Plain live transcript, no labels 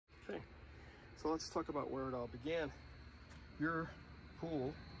So let's talk about where it all began. Your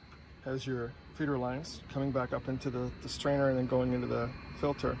pool has your feeder lines coming back up into the strainer and then going into the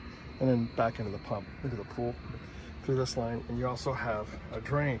filter and then back into the pump, into the pool through this line. And you also have a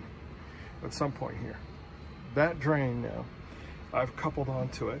drain at some point here. That drain now, I've coupled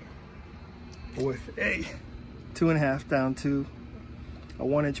onto it with a 2.5 down to a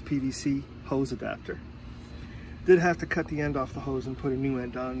 1-inch PVC hose adapter. Did have to cut the end off the hose and put a new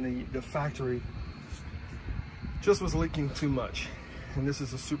end on. The factory just was leaking too much. And this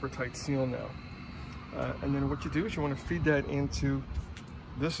is a super tight seal now. And then what you do is you want to feed that into,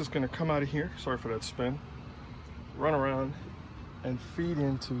 this is going to come out of here, sorry for that spin, run around and feed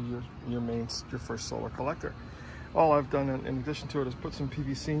into your first solar collector. All I've done in addition to it is put some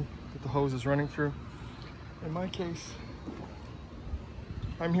PVC that the hose is running through. In my case,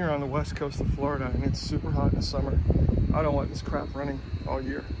 I'm here on the west coast of Florida and it's super hot in the summer. I don't want this crap running all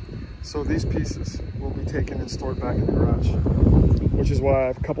year. So these pieces will be taken and stored back in the garage, which is why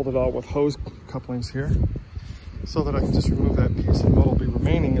I've coupled it all with hose couplings here so that I can just remove that piece, and what will be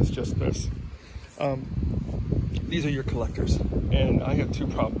remaining is just this. These are your collectors, and I have two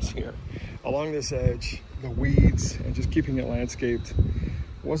problems here. Along this edge, the weeds and just keeping it landscaped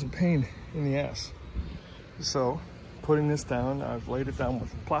was a pain in the ass. So putting this down, I've laid it down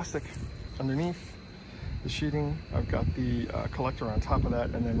with plastic underneath the sheeting. I've got the collector on top of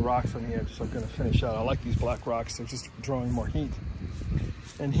that and then rocks on the edge, so I'm going to finish out. I like these black rocks, they're just drawing more heat.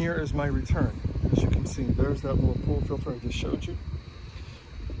 And here is my return. As you can see, there's that little pool filter I just showed you.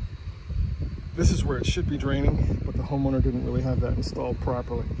 This is where it should be draining, but the homeowner didn't really have that installed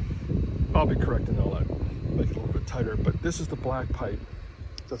properly. I'll be correcting all that, make it a little bit tighter, but this is the black pipe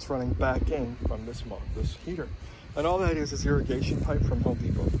that's running back in from this heater. And all that is irrigation pipe from Home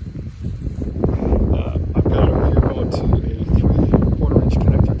Depot. I've got it over here going to a 3/4 inch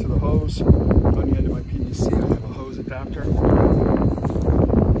connector to the hose. On the end of my PVC, I have a hose adapter.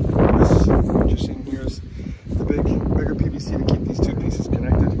 This, what you're seeing here is the bigger PVC to keep these two pieces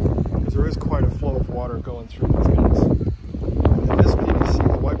connected, because there is quite a flow of water going through these ends. And then this PVC,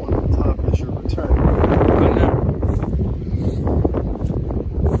 the white one on top, is your return.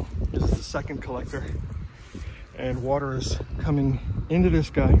 This is the second collector. And water is coming into this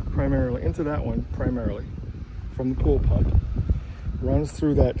guy primarily, into that one primarily, from the pool pump. Runs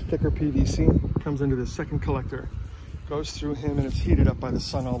through that thicker PVC, comes into the second collector, goes through him, and it's heated up by the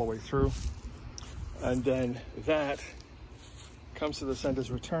sun all the way through. And then that comes to this end,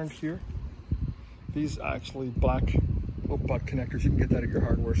 is returned here. These actually black little butt connectors, you can get that at your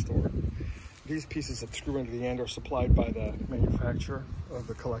hardware store. These pieces that screw into the end are supplied by the manufacturer of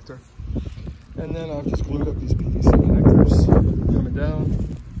the collector. And then I've just glued up these PVC connectors coming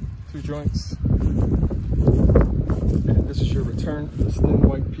down, 2 joints. And this is your return, this thin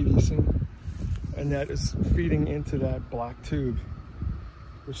white PVC. And that is feeding into that black tube,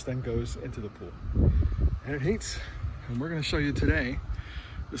 which then goes into the pool. And it heats. And we're going to show you today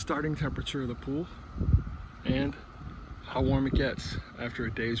the starting temperature of the pool and how warm it gets after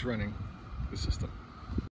a day's running the system.